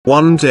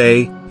One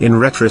day, in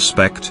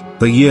retrospect,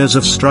 the years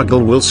of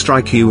struggle will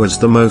strike you as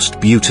the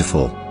most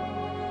beautiful.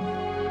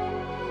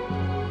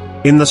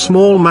 In the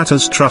small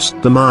matters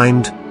trust the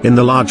mind, in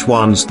the large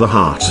ones the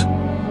heart.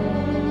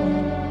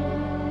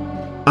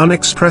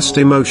 Unexpressed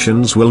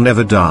emotions will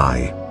never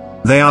die.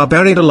 They are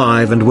buried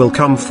alive and will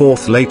come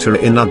forth later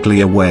in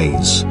uglier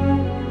ways.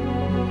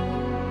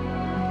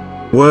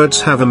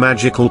 Words have a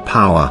magical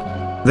power.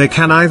 They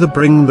can either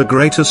bring the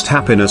greatest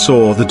happiness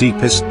or the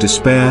deepest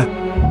despair.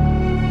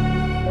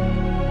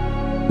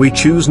 We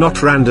choose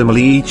not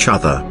randomly each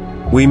other.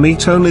 We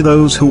meet only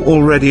those who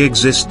already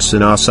exists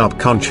in our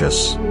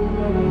subconscious.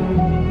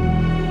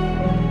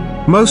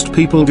 Most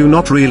people do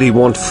not really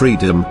want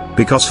freedom,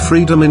 because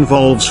freedom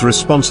involves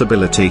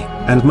responsibility,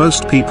 and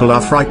most people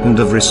are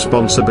frightened of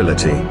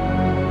responsibility.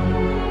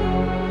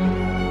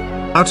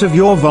 Out of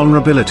your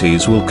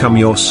vulnerabilities will come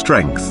your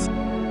strength.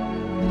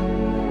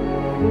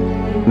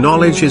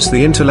 Knowledge is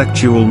the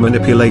intellectual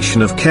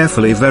manipulation of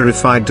carefully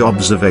verified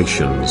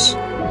observations.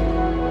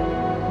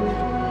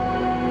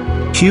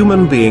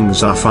 Human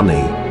beings are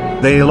funny.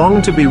 They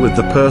long to be with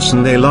the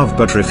person they love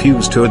but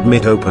refuse to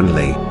admit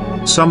openly.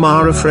 Some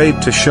are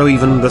afraid to show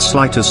even the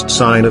slightest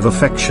sign of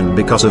affection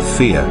because of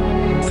fear.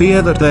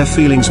 Fear that their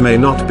feelings may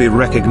not be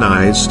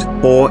recognized,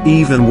 or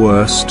even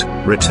worst,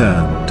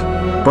 returned.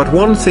 But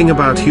one thing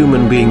about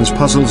human beings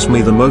puzzles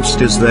me the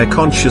most is their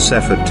conscious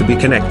effort to be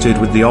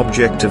connected with the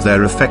object of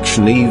their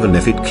affection even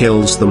if it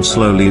kills them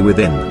slowly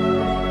within.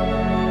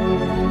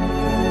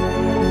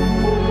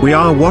 We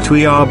are what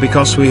we are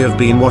because we have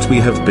been what we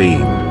have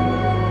been.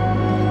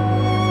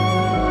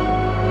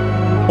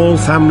 All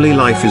family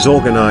life is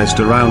organized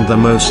around the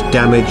most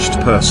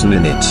damaged person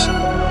in it.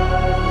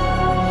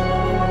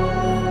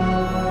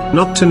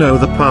 Not to know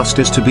the past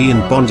is to be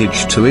in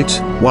bondage to it,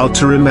 while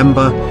to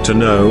remember, to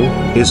know,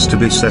 is to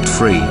be set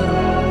free.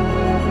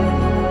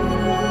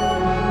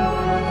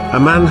 A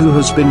man who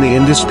has been the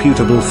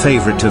indisputable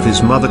favorite of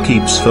his mother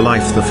keeps for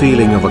life the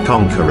feeling of a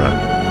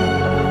conqueror.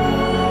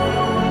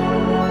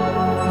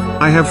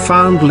 I have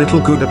found little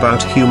good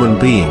about human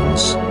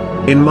beings.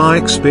 In my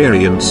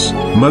experience,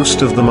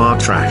 most of them are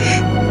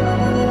trash.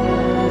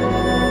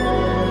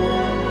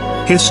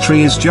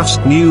 History is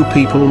just new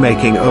people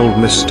making old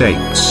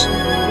mistakes.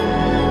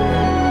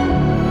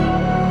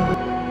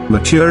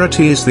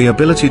 Maturity is the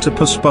ability to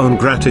postpone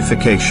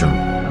gratification.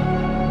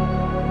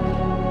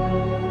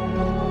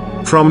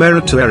 From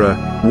error to error,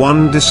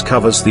 one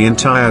discovers the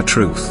entire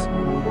truth.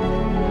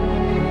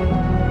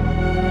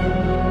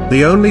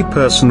 The only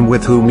person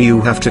with whom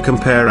you have to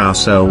compare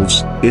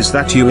ourselves, is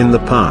that you in the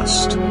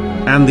past.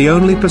 And the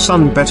only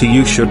person better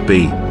you should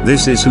be,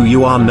 this is who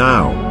you are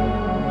now.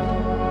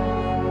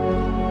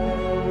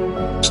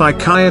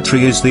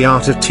 Psychiatry is the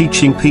art of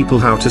teaching people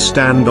how to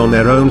stand on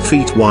their own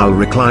feet while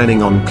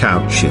reclining on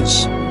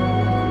couches.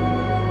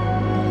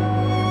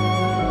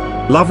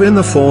 Love in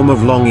the form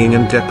of longing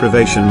and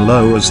deprivation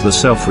lowers the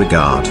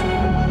self-regard.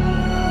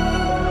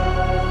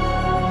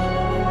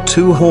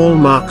 Two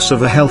hallmarks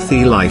of a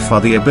healthy life are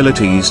the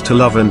abilities to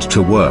love and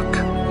to work.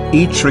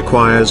 Each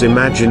requires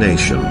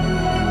imagination.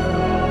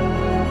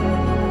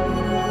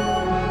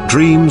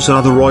 Dreams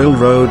are the royal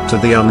road to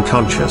the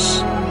unconscious.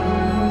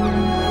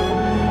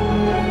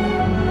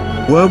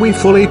 Were we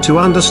fully to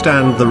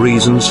understand the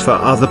reasons for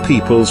other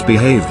people's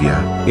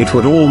behavior, it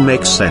would all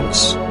make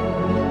sense.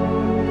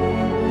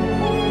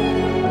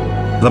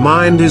 The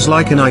mind is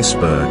like an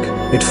iceberg,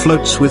 it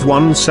floats with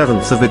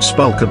 1/7 of its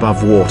bulk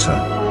above water.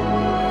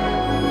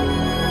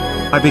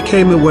 I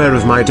became aware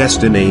of my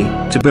destiny,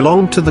 to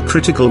belong to the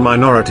critical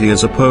minority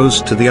as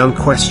opposed to the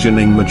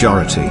unquestioning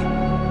majority.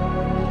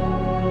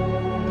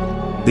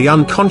 The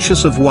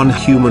unconscious of one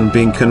human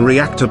being can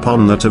react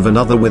upon that of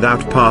another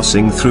without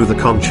passing through the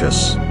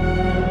conscious.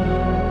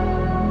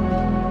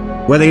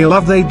 Where they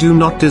love they do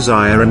not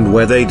desire, and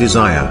where they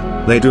desire,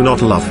 they do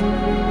not love.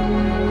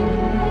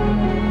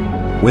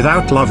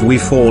 Without love we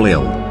fall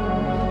ill.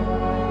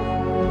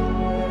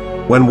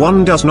 When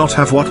one does not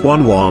have what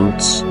one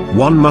wants,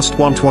 one must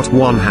want what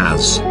one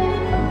has.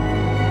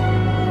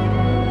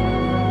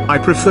 I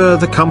prefer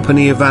the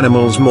company of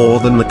animals more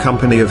than the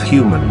company of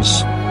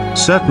humans.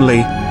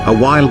 Certainly, a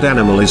wild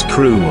animal is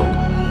cruel.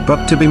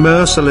 But to be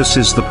merciless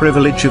is the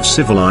privilege of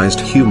civilized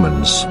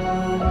humans.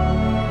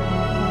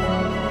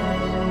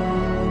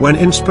 When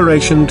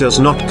inspiration does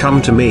not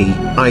come to me,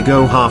 I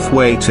go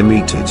halfway to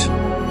meet it.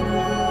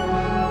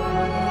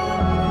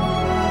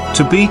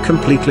 To be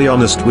completely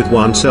honest with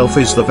oneself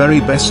is the very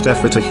best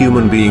effort a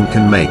human being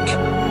can make.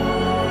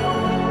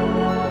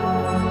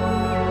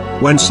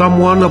 When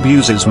someone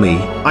abuses me,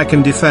 I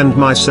can defend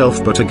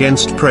myself, but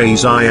against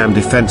praise I am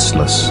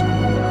defenseless.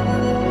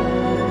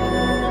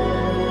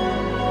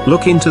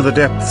 Look into the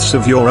depths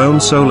of your own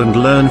soul and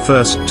learn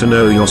first to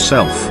know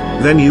yourself,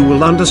 then you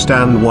will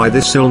understand why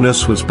this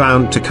illness was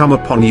bound to come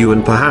upon you,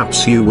 and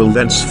perhaps you will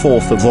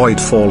thenceforth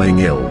avoid falling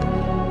ill.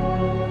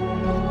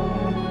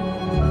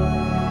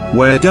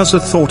 Where does a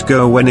thought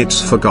go when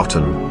it's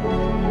forgotten?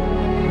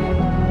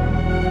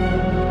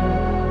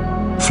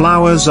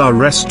 Flowers are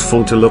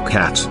restful to look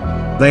at.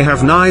 They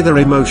have neither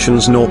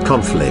emotions nor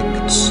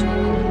conflicts.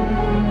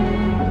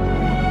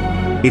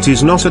 It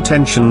is not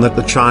attention that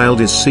the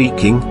child is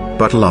seeking,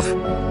 but love.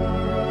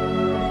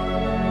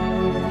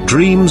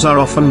 Dreams are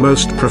often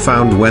most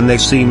profound when they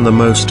seem the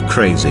most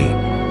crazy.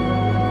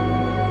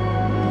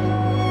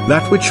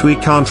 That which we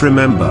can't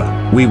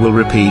remember, we will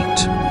repeat.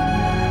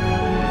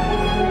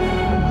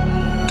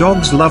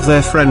 Dogs love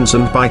their friends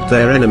and bite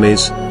their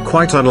enemies,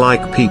 quite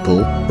unlike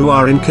people, who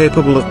are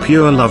incapable of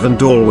pure love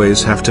and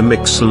always have to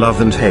mix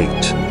love and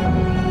hate.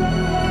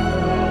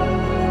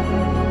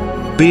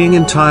 Being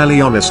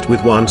entirely honest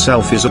with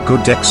oneself is a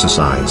good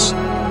exercise.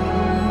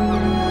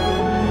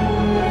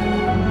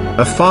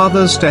 A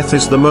father's death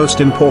is the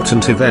most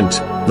important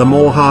event, the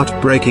more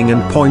heartbreaking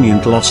and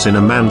poignant loss in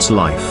a man's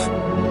life.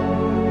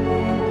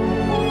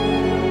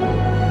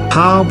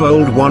 How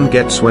bold one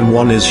gets when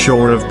one is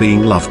sure of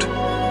being loved.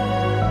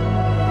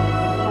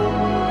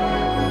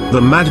 The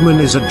madman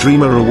is a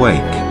dreamer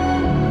awake.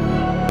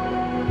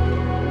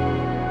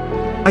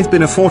 I've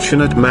been a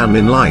fortunate man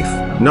in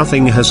life,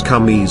 nothing has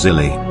come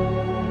easily.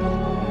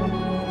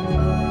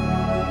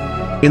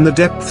 In the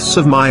depths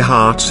of my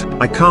heart,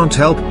 I can't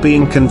help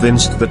being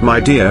convinced that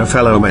my dear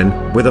fellow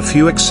men, with a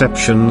few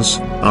exceptions,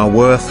 are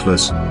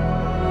worthless.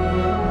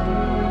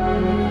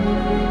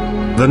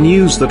 The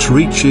news that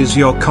reaches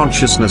your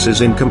consciousness is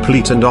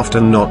incomplete and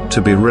often not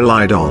to be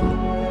relied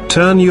on.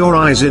 Turn your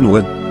eyes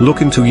inward,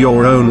 look into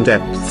your own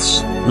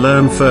depths,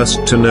 learn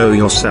first to know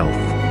yourself.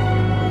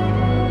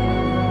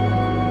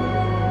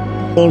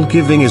 All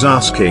giving is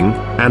asking,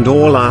 and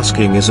all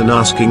asking is an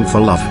asking for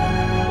love.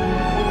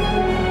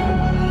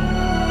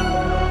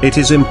 It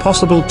is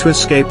impossible to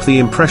escape the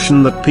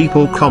impression that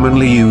people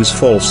commonly use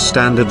false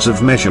standards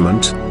of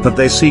measurement, that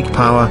they seek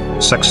power,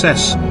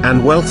 success,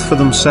 and wealth for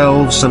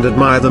themselves and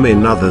admire them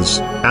in others,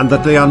 and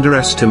that they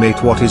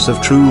underestimate what is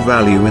of true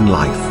value in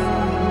life.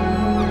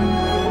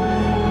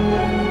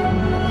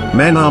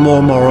 Men are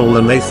more moral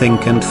than they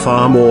think and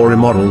far more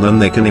immoral than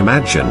they can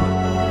imagine.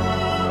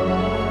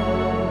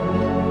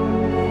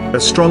 A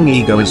strong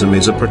egoism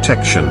is a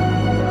protection.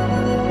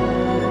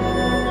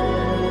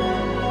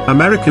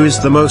 America is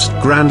the most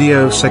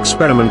grandiose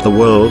experiment the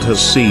world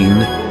has seen,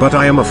 but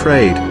I am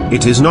afraid,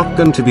 it is not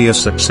going to be a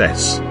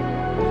success.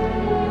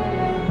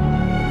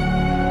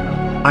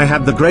 I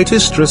had the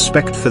greatest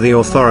respect for the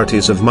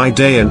authorities of my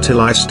day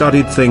until I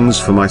studied things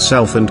for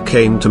myself and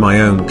came to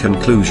my own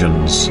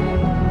conclusions.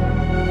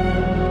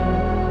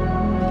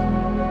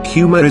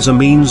 Humor is a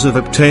means of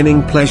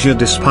obtaining pleasure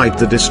despite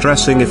the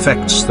distressing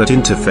effects that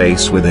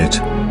interface with it.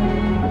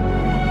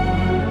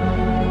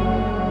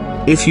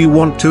 If you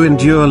want to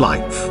endure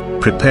life,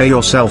 prepare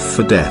yourself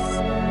for death.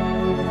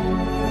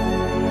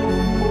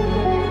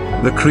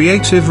 The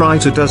creative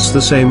writer does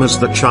the same as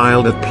the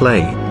child at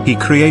play, he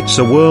creates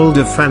a world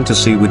of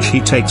fantasy which he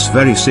takes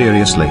very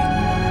seriously.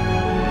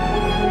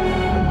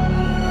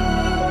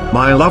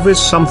 My love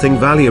is something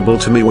valuable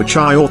to me which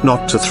I ought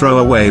not to throw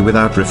away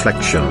without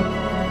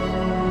reflection.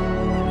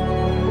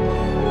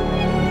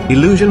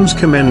 Illusions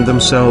commend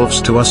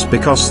themselves to us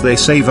because they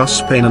save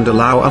us pain and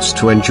allow us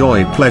to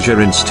enjoy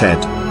pleasure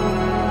instead.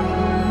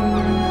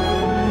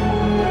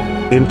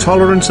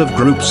 Intolerance of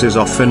groups is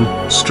often,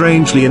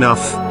 strangely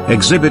enough,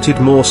 exhibited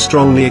more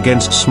strongly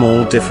against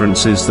small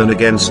differences than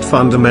against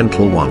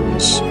fundamental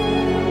ones.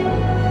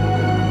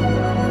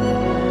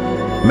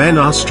 Men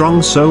are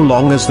strong so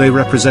long as they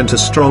represent a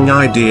strong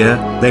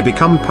idea, they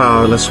become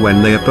powerless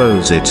when they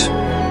oppose it.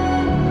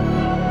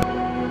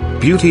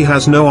 Beauty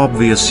has no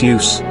obvious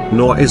use,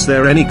 nor is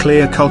there any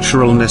clear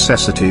cultural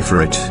necessity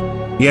for it.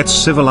 Yet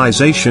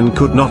civilization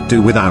could not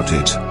do without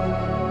it.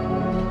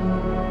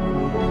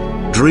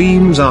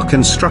 Dreams are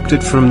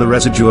constructed from the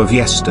residue of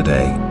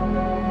yesterday.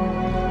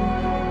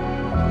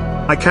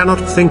 I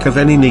cannot think of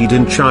any need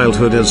in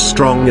childhood as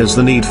strong as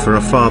the need for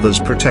a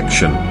father's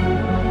protection.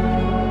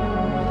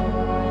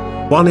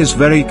 One is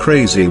very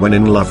crazy when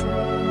in love.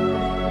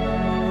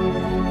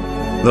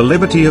 The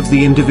liberty of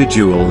the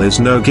individual is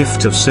no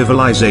gift of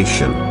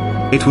civilization.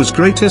 It was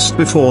greatest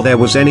before there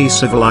was any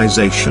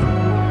civilization.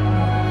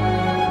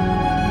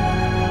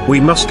 We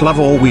must love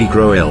or we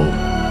grow ill.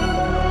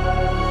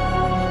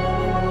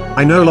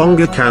 I no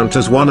longer count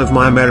as one of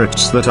my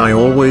merits that I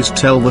always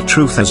tell the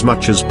truth as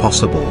much as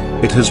possible.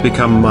 It has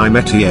become my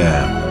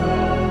métier.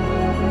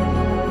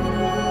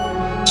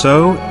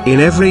 So,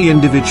 in every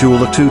individual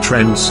the two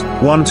trends,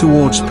 one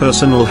towards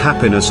personal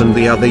happiness and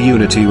the other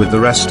unity with the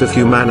rest of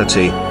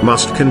humanity,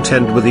 must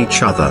contend with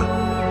each other.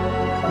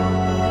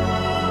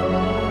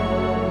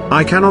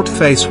 I cannot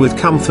face with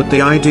comfort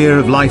the idea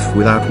of life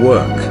without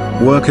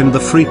work. Work and the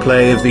free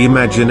play of the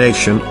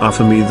imagination are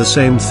for me the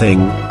same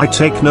thing. I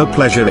take no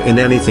pleasure in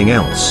anything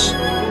else.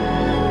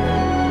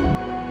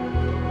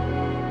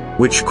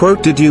 Which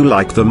quote did you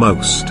like the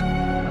most?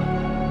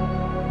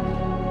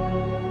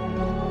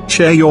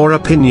 Share your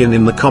opinion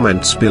in the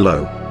comments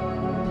below.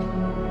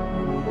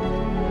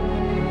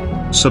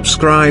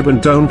 Subscribe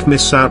and don't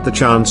miss out the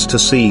chance to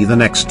see the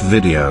next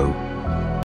video.